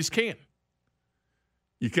quarterback. You just can't.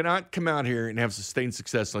 You cannot come out here and have sustained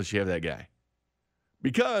success unless you have that guy.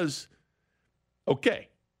 Because, okay,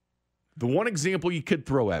 the one example you could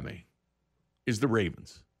throw at me is the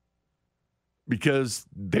Ravens. Because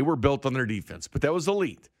they were built on their defense. But that was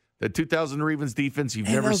elite. That 2000 Ravens defense, you've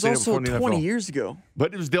And never that was seen it also before in the 20 NFL. years ago.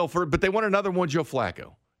 But it was Dale Ford. But they won another one, Joe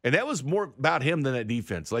Flacco. And that was more about him than that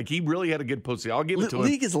defense. Like, he really had a good postseason. I'll give it to him.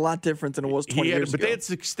 League is a lot different than it was 20 years But ago. they had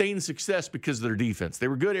sustained success because of their defense. They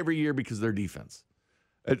were good every year because of their defense.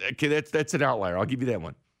 Okay, that's an outlier. I'll give you that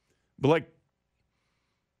one. But like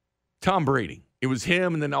Tom Brady, it was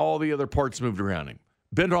him, and then all the other parts moved around him.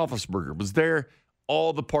 Ben Roethlisberger was there.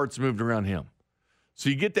 All the parts moved around him. So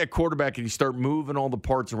you get that quarterback and you start moving all the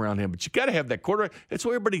parts around him. But you got to have that quarterback. That's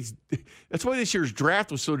why this year's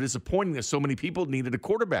draft was so disappointing that so many people needed a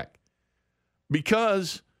quarterback.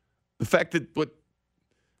 Because the fact that at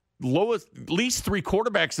least 3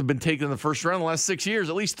 quarterbacks have been taken in the first round in the last 6 years,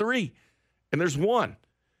 at least 3. And there's one.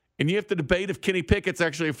 And you have to debate if Kenny Pickett's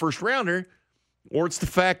actually a first rounder, or it's the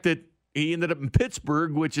fact that he ended up in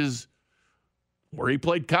Pittsburgh, which is where he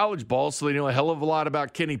played college ball, so they know a hell of a lot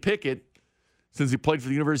about Kenny Pickett since he played for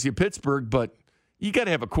the University of Pittsburgh. But you got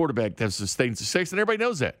to have a quarterback that has sustained success, and everybody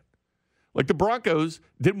knows that. Like the Broncos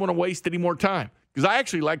didn't want to waste any more time, because I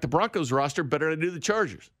actually like the Broncos roster better than I do the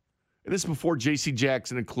Chargers. And this is before J.C.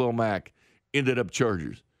 Jackson and Khalil Mack ended up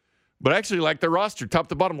Chargers. But I actually like their roster, top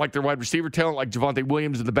to bottom, like their wide receiver talent, like Javonte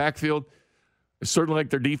Williams in the backfield. I certainly like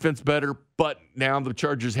their defense better, but now the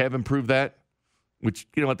Chargers have improved that, which,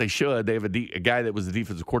 you know what, they should. They have a guy that was the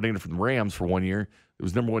defensive coordinator for the Rams for 1 year. It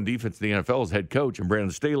was number 1 defense in the NFL as head coach, and Brandon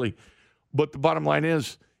Staley. But the bottom line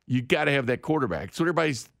is, you got to have that quarterback. So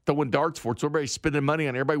everybody's throwing darts for it. So everybody's spending money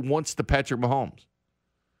on it. Everybody wants the Patrick Mahomes.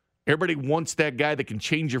 Everybody wants that guy that can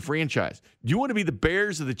change your franchise. Do you want to be the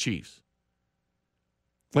Bears or the Chiefs?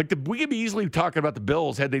 Like, we could be easily talking about the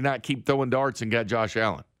Bills had they not keep throwing darts and got Josh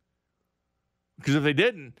Allen. Because if they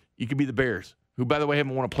didn't, you could be the Bears, who, by the way,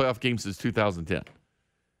 haven't won a playoff game since 2010.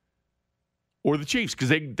 Or the Chiefs, because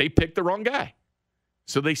they picked the wrong guy.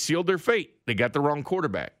 So they sealed their fate. They got the wrong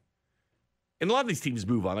quarterback. And a lot of these teams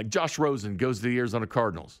move on. Like Josh Rosen goes to the Arizona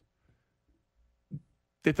Cardinals.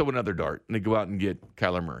 They throw another dart, and they go out and get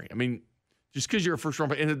Kyler Murray. I mean, just because you're a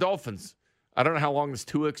first-round pick. And the Dolphins, I don't know how long this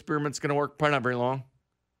Tua experiment's going to work. Probably not very long.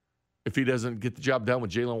 If he doesn't get the job done with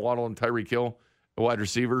Jalen Waddle and Tyreek Hill, a wide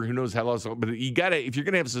receiver, who knows how long. But you got to, if you're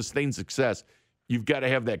going to have sustained success, you've got to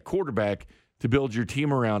have that quarterback to build your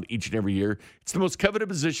team around each and every year. It's the most coveted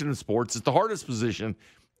position in sports. It's the hardest position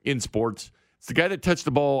in sports. It's the guy that touched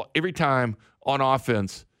the ball every time on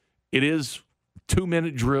offense. It is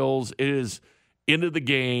 2-minute drills. It is into the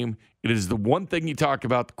game. It is the one thing you talk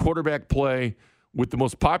about, the quarterback play. With the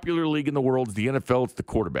most popular league in the world is the NFL. It's the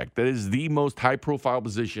quarterback. That is the most high-profile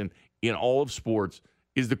position in all of sports,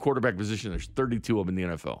 is the quarterback position. There's 32 of them in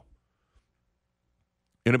the NFL.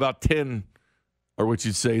 And about 10 are what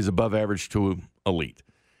you'd say is above average to elite.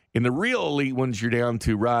 In the real elite ones, you're down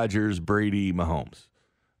to Rodgers, Brady, Mahomes.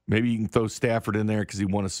 Maybe you can throw Stafford in there because he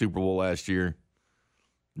won a Super Bowl last year.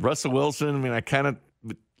 Russell Wilson, I mean, I kind of,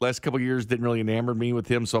 last couple of years, didn't really enamor me with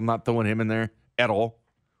him, so I'm not throwing him in there at all.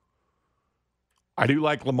 I do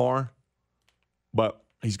like Lamar, but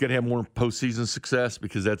he's going to have more postseason success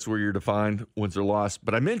because that's where you're defined wins or loss.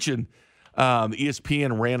 But I mentioned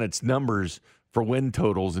ESPN ran its numbers for win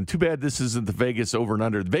totals, and too bad this isn't the Vegas over and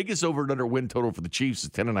under. The Vegas over and under win total for the Chiefs is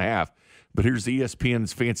 10.5, but here's the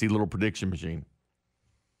ESPN's fancy little prediction machine.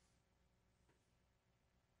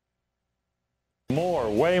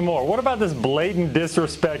 More, way more. What about this blatant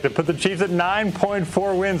disrespect to put the Chiefs at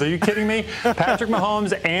 9.4 wins? Are you kidding me? Patrick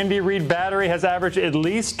Mahomes' Andy Reid battery has averaged at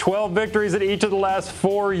least 12 victories in each of the last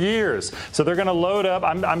 4 years. So they're going to load up.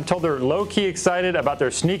 I'm told they're low-key excited about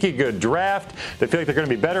their sneaky good draft. They feel like they're going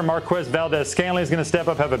to be better. Marquez Valdez-Scantling is going to step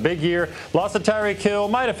up, have a big year. Loss of Tyreek Hill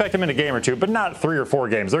might affect him in a game or two, but not 3 or 4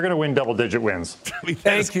 games. They're going to win double-digit wins. I mean,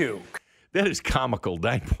 Thank you. That is comical.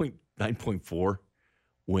 9.4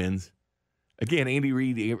 wins. Again, Andy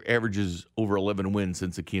Reid averages over 11 wins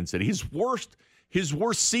since the Kansas City. His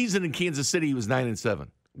worst season in Kansas City, he was 9-7.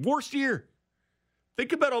 Worst year.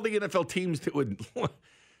 Think about all the NFL teams that would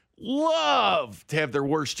love to have their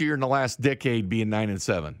worst year in the last decade being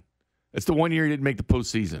 9-7. That's the one year he didn't make the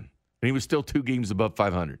postseason, and he was still 2 games above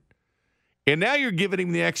 500. And now you're giving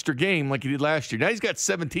him the extra game like he did last year. Now he's got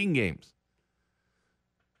 17 games.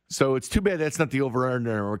 So it's too bad that's not the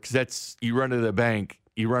over-under, because that's, you run to the bank,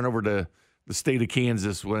 you run over to the state of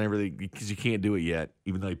Kansas whenever because you can't do it yet,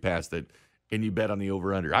 even though he passed it, and you bet on the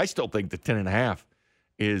over-under. I still think the 10.5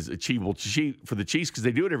 is achievable for the Chiefs because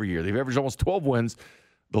they do it every year. They've averaged almost 12 wins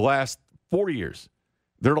the last 4 years.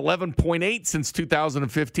 They're at 11.8 since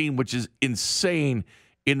 2015, which is insane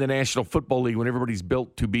in the National Football League when everybody's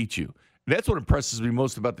built to beat you. And that's what impresses me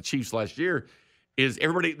most about the Chiefs last year is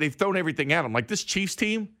they've thrown everything at them. Like, this Chiefs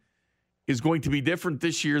team is going to be different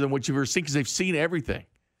this year than what you've ever seen because they've seen everything.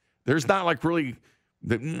 There's not like really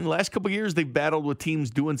The last couple of years, they've battled with teams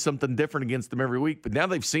doing something different against them every week, but now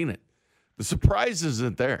they've seen it. The surprise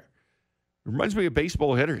isn't there. It reminds me of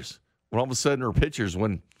baseball hitters when all of a sudden, or pitchers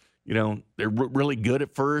when, they're really good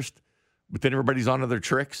at first, but then everybody's onto their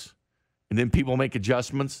tricks, and then people make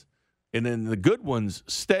adjustments, and then the good ones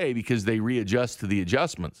stay because they readjust to the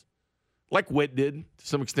adjustments, like Witt did to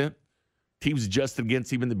some extent. Teams adjusted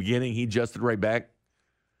against him in the beginning. He adjusted right back.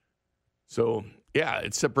 So, yeah,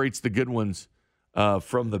 it separates the good ones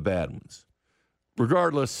from the bad ones.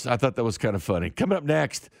 Regardless, I thought that was kind of funny. Coming up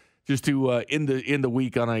next, just to end the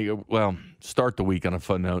week start the week on a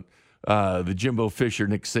fun note, the Jimbo Fisher,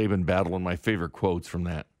 Nick Saban battle and my favorite quotes from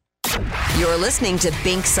that. You're listening to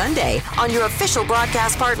Bink Sunday on your official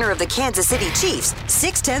broadcast partner of the Kansas City Chiefs,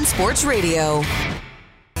 610 Sports Radio.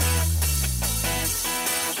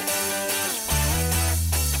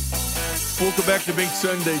 Welcome back to Bink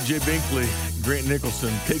Sunday. Jay Binkley, Grant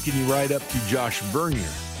Nicholson, taking you right up to Josh Vernier.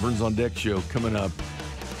 Burns on Deck show coming up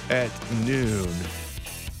at noon.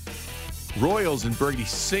 Royals and Brady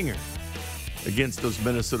Singer against those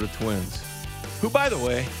Minnesota Twins, who, by the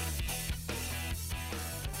way,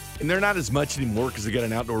 and they're not as much anymore because they got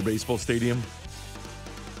an outdoor baseball stadium.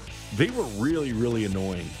 They were really, really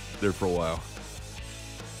annoying there for a while.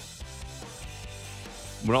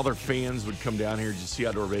 When all their fans would come down here to see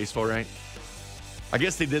outdoor baseball, right? I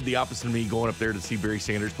guess they did the opposite of me going up there to see Barry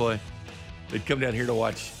Sanders play. They'd come down here to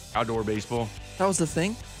watch outdoor baseball. That was the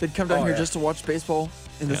thing? They'd come down here just to watch baseball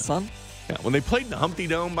in the sun? Yeah. When they played in the Humpty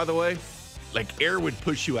Dome, by the way, like air would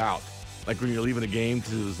push you out. Like when you're leaving a game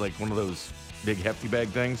because it was like one of those big hefty bag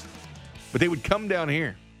things. But they would come down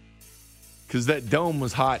here because that dome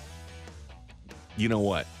was hot. You know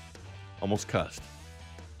what? Almost cussed.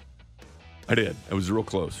 I did. It was real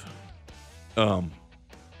close.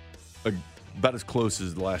 About as close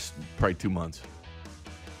as the last probably 2 months.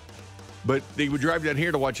 But they would drive down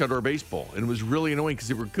here to watch outdoor baseball, and it was really annoying because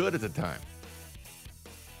they were good at the time.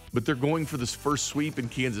 But they're going for this first sweep in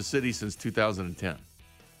Kansas City since 2010.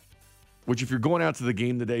 Which, if you're going out to the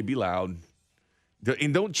game today, be loud.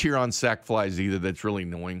 And don't cheer on sack flies either. That's really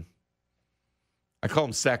annoying. I call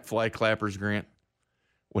them sack fly clappers, Grant.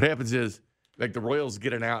 What happens is, like the Royals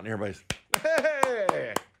get an out and everybody's,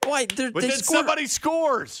 hey! Why? But then somebody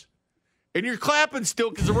scores. And you're clapping still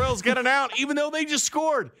because the Royals got an out, even though they just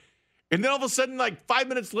scored. And then all of a sudden, like 5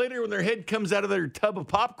 minutes later, when their head comes out of their tub of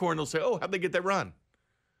popcorn, they'll say, oh, how'd they get that run?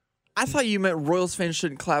 I thought you meant Royals fans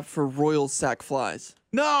shouldn't clap for Royals sack flies.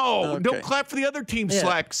 No, Okay. Don't clap for the other team's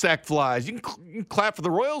sack flies. You can clap for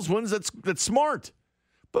the Royals ones. That's smart.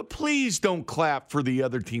 But please don't clap for the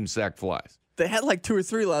other team's sack flies. They had like 2 or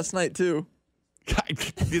 3 last night, too.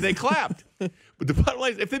 They clapped. But the bottom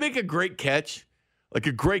line is, if they make a great catch,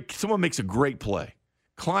 someone makes a great play,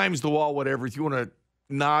 climbs the wall, whatever, if you want to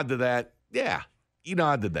nod to that, yeah, you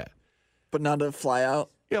nod to that. But not to fly out?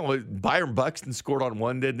 Yeah, well, Byron Buxton scored on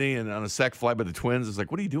one, didn't he? And on a sack fly by the Twins, it's like,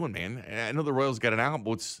 what are you doing, man? I know the Royals got an out,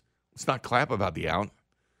 but let's not clap about the out.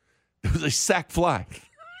 It was a sack fly.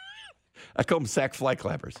 I call them sack fly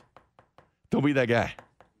clappers. Don't be that guy.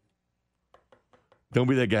 Don't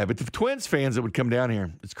be that guy. But the Twins fans that would come down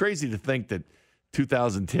here, it's crazy to think that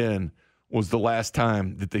 2010 was the last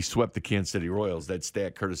time that they swept the Kansas City Royals. That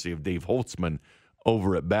stat courtesy of Dave Holtzman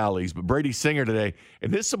over at Bally's. But Brady Singer today,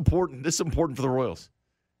 and this is important for the Royals.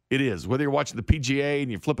 It is. Whether you're watching the PGA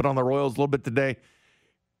and you're flipping on the Royals a little bit today,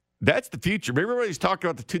 that's the future. Maybe everybody's talking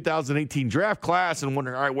about the 2018 draft class and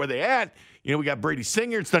wondering, all right, where they at? You know, we got Brady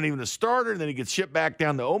Singer. It's not even a starter. And then he gets shipped back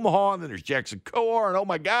down to Omaha. And then there's Jackson Coar. And, oh,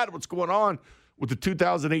 my God, what's going on with the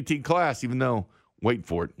 2018 class? Even though, wait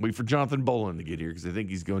for Jonathan Bolin to get here because I think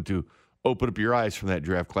he's going to open up your eyes from that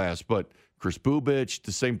draft class. But Chris Bubich,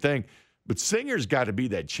 the same thing. But Singer's got to be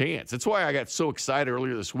that chance. That's why I got so excited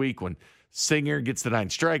earlier this week when Singer gets the 9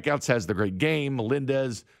 strikeouts, has the great game.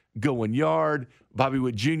 Melendez going yard. Bobby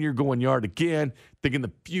Witt Jr. going yard again, thinking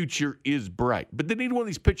the future is bright. But they need one of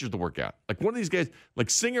these pitchers to work out. Like one of these guys, like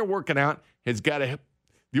Singer working out, has got to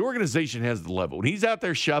 – the organization has the level. When he's out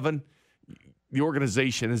there shoving, the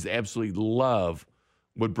organization has absolutely love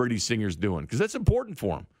what Brady Singer's doing because that's important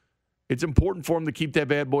for him. It's important for him to keep that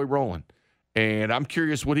bad boy rolling. And I'm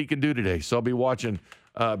curious what he can do today. So I'll be watching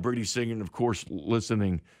Brady Singer and, of course,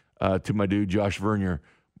 listening to my dude Josh Vernier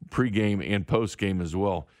pregame and postgame as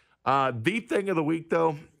well. The thing of the week,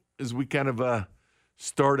 though, is we kind of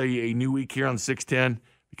start a new week here on 610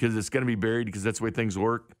 because it's going to be buried because that's the way things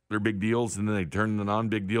work. They're big deals, and then they turn into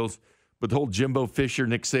non-big deals. But the whole Jimbo Fisher,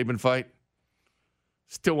 Nick Saban fight,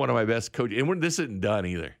 still one of my best coaches. And this isn't done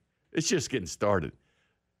either. It's just getting started.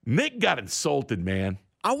 Nick got insulted, man.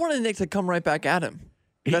 I wanted Nick to come right back at him.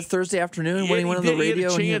 That Thursday afternoon when he went on the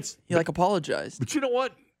radio and he apologized. But you know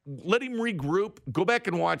what? Let him regroup. Go back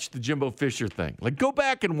and watch the Jimbo Fisher thing. Go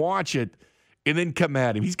back and watch it and then come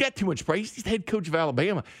at him. He's got too much pride. He's the head coach of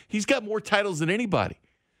Alabama. He's got more titles than anybody.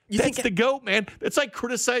 That's the GOAT, man. That's like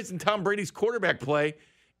criticizing Tom Brady's quarterback play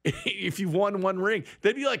if you've won one ring.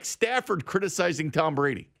 That'd be like Stafford criticizing Tom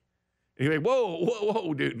Brady. And you're like,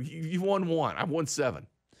 whoa, dude. You won one. I've won 7.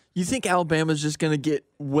 You think Alabama's just going to get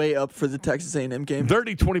way up for the Texas A&M game?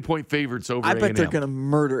 20-point favorites over A&M. I bet they're going to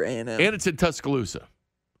murder A&M. And it's in Tuscaloosa.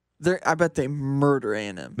 I bet they murder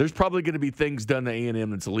A&M. There's probably going to be things done to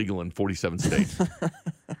A&M that's illegal in 47 states.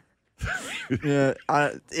 Yeah,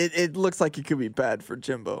 it looks like it could be bad for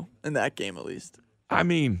Jimbo in that game at least. I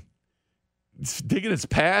mean, digging his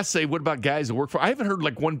past, say, what about guys that work for? I haven't heard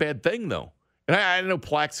one bad thing, though. And I know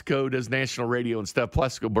Plaxico does national radio and stuff,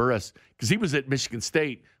 Plaxico Burress, because he was at Michigan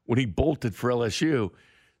State when he bolted for LSU.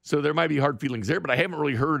 So there might be hard feelings there, but I haven't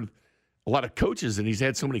really heard a lot of coaches, and he's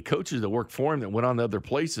had so many coaches that work for him that went on to other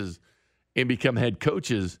places and become head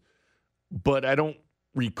coaches. But I don't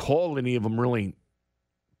recall any of them really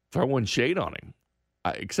throwing shade on him,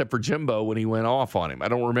 except for Jimbo when he went off on him. I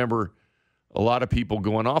don't remember a lot of people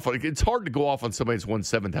going off on him. It's hard to go off on somebody that's won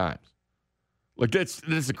 7 times.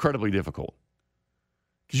 That's incredibly difficult.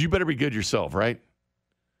 Because you better be good yourself, right?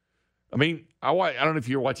 I mean, I don't know if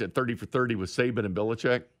you ever watched that 30 for 30 with Saban and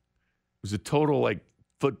Belichick. It was a total,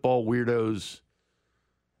 football weirdos.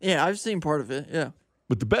 Yeah, I've seen part of it, yeah.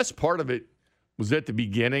 But the best part of it was at the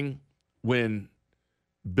beginning when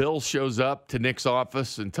Bill shows up to Nick's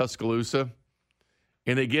office in Tuscaloosa,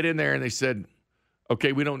 and they get in there and they said,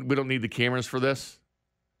 okay, we don't need the cameras for this,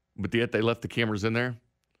 but yet they left the cameras in there.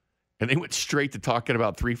 And they went straight to talking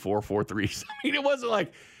about 3-4, 4-3s. I mean, it wasn't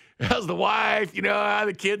like, how's the wife? How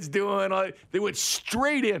the kids doing? They went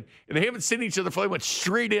straight in, and they haven't seen each other for. They went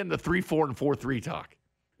straight into 3-4 and 4-3 talk,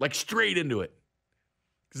 straight into it,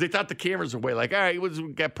 because they thought the cameras were away. All right,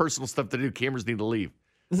 we got personal stuff to do. Cameras need to leave.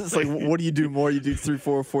 It's what do you do more? You do 3-4,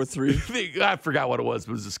 4-3. I forgot what it was.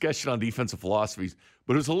 But it was a discussion on defensive philosophies.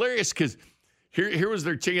 But it was hilarious because here was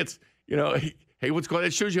their chance. Hey, what's going on?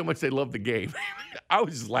 It shows you how much they love the game. I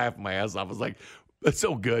was just laughing my ass off. I was like, that's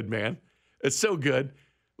so good, man. It's so good.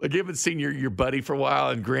 You haven't seen your buddy for a while,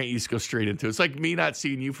 and Grant used to go straight into it. It's like me not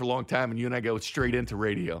seeing you for a long time, and you and I go straight into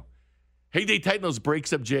radio. Hey, they tighten those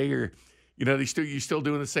breaks up, Jay, or, you still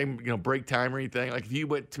doing the same, break time or anything? If you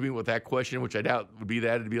went to me with that question, which I doubt would be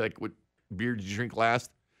that, it'd be like, what beer did you drink last?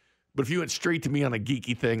 But if you went straight to me on a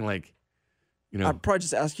geeky thing, I'd probably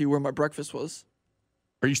just ask you where my breakfast was.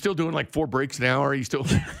 Are you still doing 4 breaks an hour? Are you still?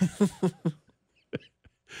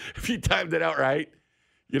 If you timed it out right,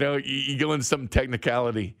 you go into some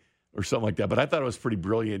technicality or something like that. But I thought it was pretty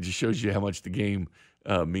brilliant. It just shows you how much the game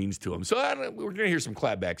means to him. So we're going to hear some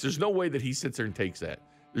clapbacks. There's no way that he sits there and takes that.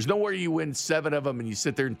 There's no way you win 7 of them and you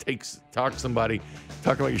sit there and talk to somebody,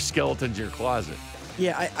 talk about your skeletons in your closet.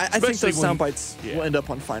 Yeah, I think those sound bites will end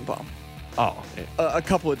up on Feinbaum. Oh. A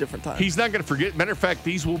couple of different times. He's not going to forget. Matter of fact,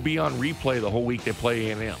 these will be on replay the whole week they play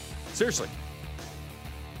A&M. Seriously.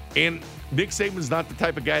 And Nick Saban's not the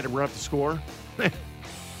type of guy to run up the score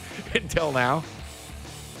until now.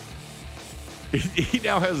 He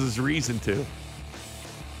now has his reason to.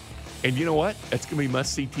 And you know what? That's going to be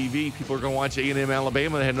must-see TV. People are going to watch A&M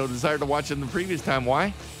Alabama. They had no desire to watch it the previous time.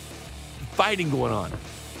 Why? Fighting going on.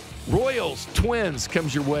 Royals, Twins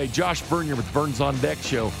comes your way. Josh Vernier with Vern's On Deck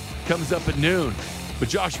show comes up at noon. But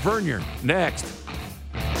Josh Vernier next.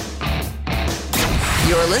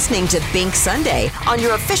 You're listening to Bink Sunday on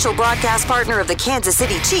your official broadcast partner of the Kansas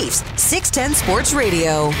City Chiefs, 610 Sports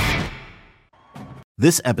Radio.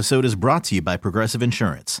 This episode is brought to you by Progressive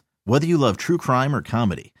Insurance. Whether you love true crime or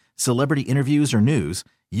comedy, celebrity interviews or news,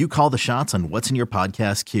 you call the shots on what's in your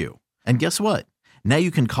podcast queue. And guess what? Now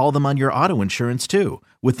you can call them on your auto insurance too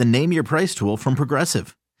with the Name Your Price tool from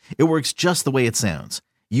Progressive. It works just the way it sounds.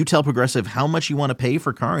 You tell Progressive how much you want to pay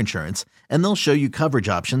for car insurance, and they'll show you coverage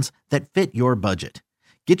options that fit your budget.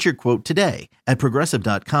 Get your quote today at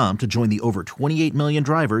Progressive.com to join the over 28 million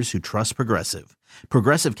drivers who trust Progressive.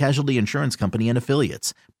 Progressive Casualty Insurance Company and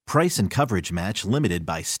Affiliates. Price and coverage match limited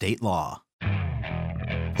by state law.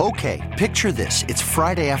 Okay, picture this. It's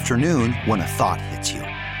Friday afternoon when a thought hits you.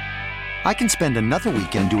 I can spend another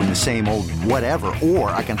weekend doing the same old whatever,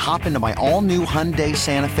 or I can hop into my all-new Hyundai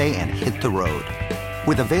Santa Fe and hit the road.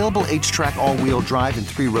 With available H-Track all-wheel drive and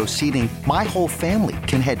 3-row seating, my whole family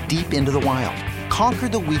can head deep into the wild. Conquer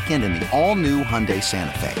the weekend in the all-new Hyundai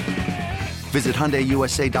Santa Fe. Visit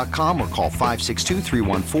HyundaiUSA.com or call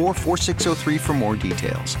 562-314-4603 for more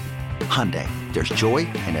details. Hyundai, there's joy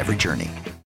in every journey.